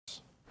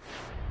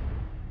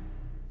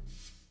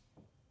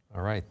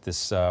All right,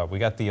 we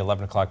got the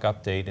 11 o'clock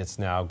update. It's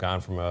now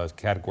gone from a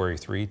Category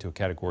 3 to a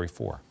Category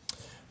 4.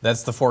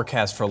 That's the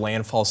forecast for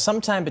landfall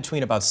sometime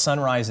between about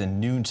sunrise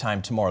and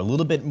noontime tomorrow. A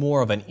little bit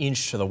more of an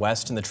inch to the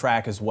west in the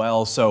track as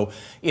well. So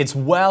it's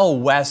well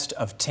west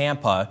of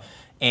Tampa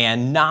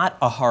and not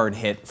a hard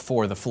hit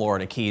for the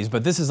Florida Keys.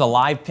 But this is a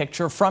live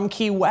picture from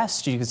Key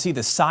West. You can see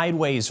the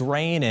sideways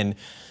rain and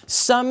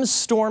some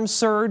storm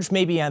surge,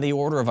 maybe on the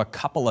order of a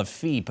couple of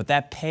feet, but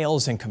that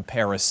pales in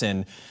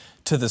comparison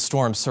to the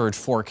storm surge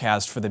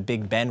forecast for the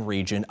Big Bend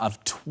region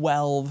of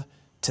 12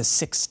 to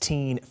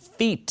 16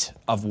 feet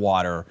of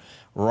water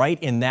right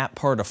in that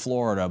part of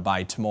Florida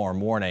by tomorrow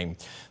morning.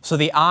 So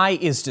the eye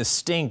is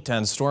distinct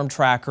on Storm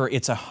Tracker.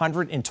 It's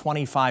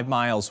 125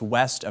 miles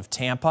west of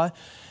Tampa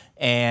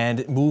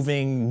and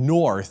moving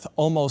north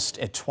almost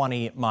at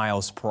 20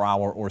 miles per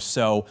hour or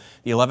so.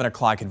 The 11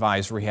 o'clock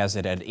advisory has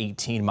it at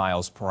 18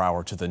 miles per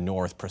hour to the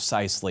north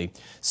precisely.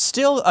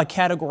 Still a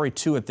Category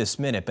 2 at this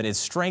minute, but it's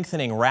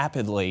strengthening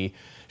rapidly.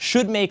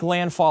 Should make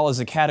landfall as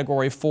a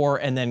Category 4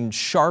 and then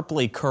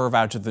sharply curve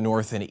out to the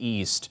north and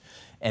east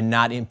and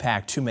not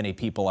impact too many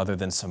people other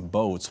than some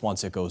boats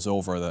once it goes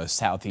over the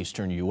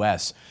southeastern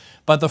U.S.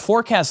 But the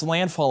forecast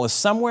landfall is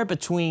somewhere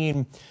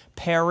between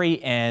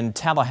Perry and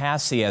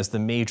Tallahassee as the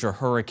major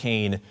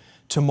hurricane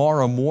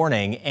tomorrow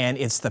morning, and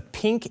it's the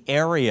pink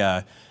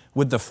area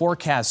with the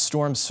forecast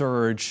storm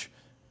surge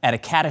at a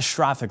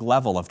catastrophic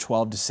level of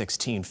 12 to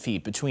 16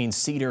 feet between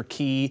Cedar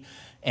Key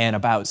and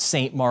about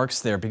St.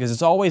 Mark's there, because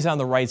it's always on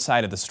the right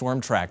side of the storm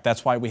track.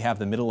 That's why we have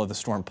the middle of the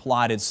storm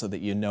plotted so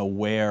that you know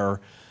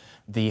where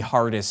the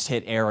hardest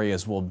hit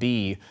areas will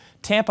be.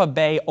 Tampa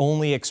Bay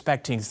only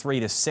expecting 3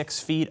 to 6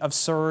 feet of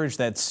surge.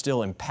 That's still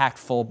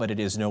impactful, but it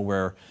is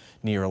nowhere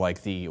near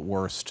like the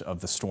worst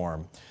of the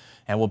storm.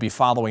 And we'll be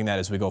following that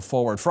as we go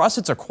forward. For us,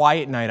 it's a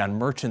quiet night on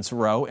Merchants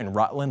Row in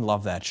Rutland.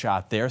 Love that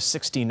shot there.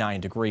 69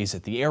 degrees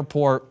at the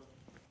airport.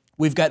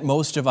 We've got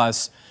most of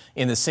us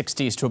in the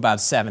 60s to about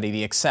 70,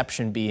 the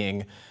exception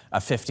being a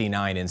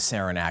 59 in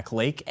Saranac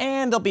Lake.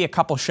 And there'll be a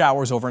couple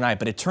showers overnight,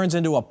 but it turns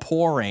into a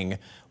pouring,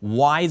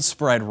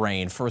 widespread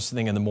rain first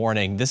thing in the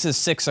morning. This is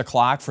 6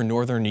 o'clock for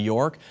northern New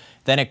York.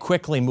 Then it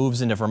quickly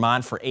moves into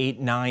Vermont for 8,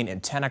 9,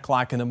 and 10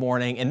 o'clock in the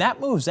morning. And that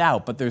moves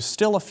out, but there's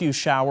still a few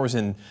showers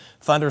and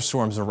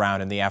thunderstorms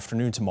around in the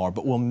afternoon tomorrow.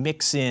 But we'll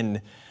mix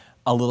in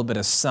a little bit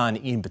of sun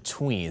in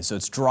between. So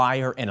it's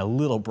drier and a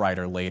little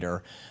brighter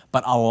later,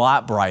 but a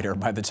lot brighter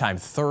by the time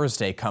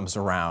Thursday comes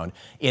around.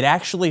 It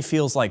actually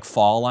feels like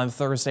fall on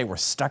Thursday. We're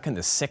stuck in the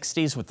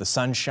 60s with the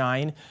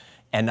sunshine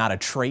and not a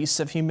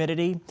trace of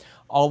humidity.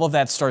 All of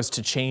that starts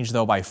to change,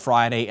 though, by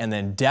Friday, and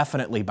then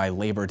definitely by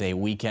Labor Day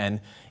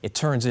weekend. It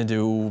turns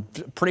into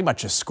pretty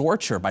much a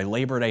scorcher by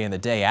Labor Day and the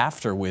day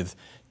after, with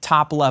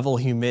top-level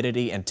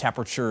humidity and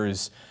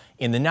temperatures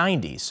in the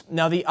 90s.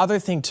 Now, the other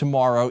thing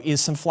tomorrow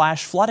is some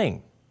flash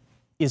flooding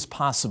is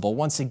possible,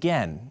 once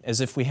again,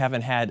 as if we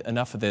haven't had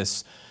enough of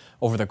this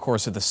over the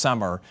course of the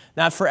summer.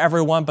 Not for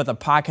everyone, but the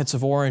pockets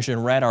of orange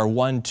and red are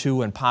 1,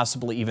 2, and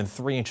possibly even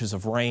 3 inches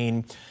of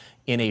rain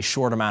in a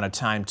short amount of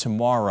time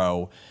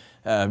tomorrow.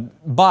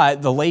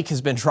 But the lake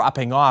has been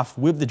dropping off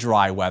with the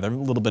dry weather. A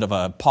little bit of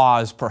a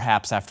pause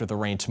perhaps after the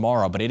rain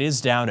tomorrow, but it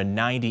is down to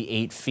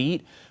 98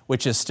 feet,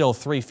 which is still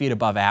 3 feet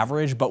above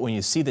average. But when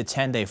you see the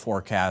 10-day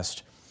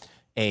forecast,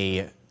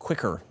 a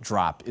quicker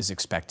drop is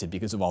expected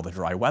because of all the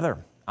dry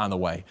weather on the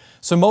way.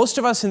 So most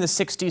of us in the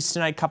 60s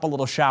tonight, couple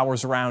little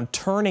showers around,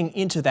 turning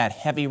into that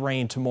heavy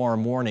rain tomorrow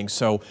morning.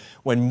 So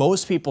when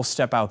most people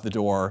step out the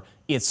door,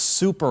 it's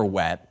super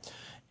wet.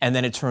 And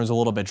then it turns a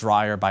little bit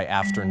drier by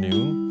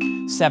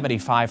afternoon.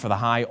 75 for the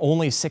high,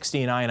 only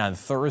 69 on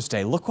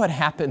Thursday. Look what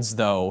happens,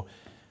 though,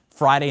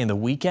 Friday and the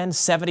weekend.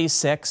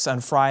 76 on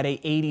Friday,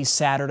 80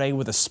 Saturday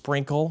with a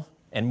sprinkle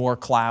and more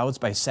clouds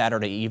by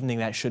Saturday evening.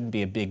 That shouldn't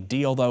be a big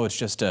deal, though. It's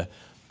just a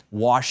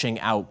washing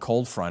out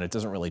cold front. It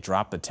doesn't really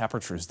drop the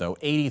temperatures, though.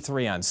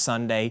 83 on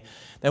Sunday.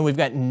 Then we've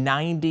got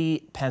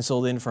 90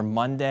 penciled in for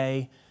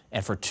Monday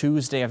and for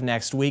Tuesday of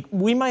next week.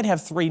 We might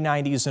have 3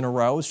 90s in a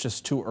row. It's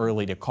just too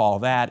early to call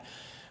that.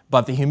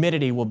 But the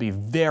humidity will be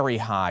very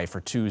high for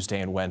Tuesday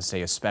and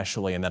Wednesday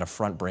especially, and then a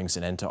front brings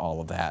an end to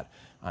all of that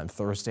on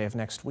Thursday of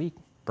next week.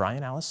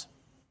 Brian, Alice?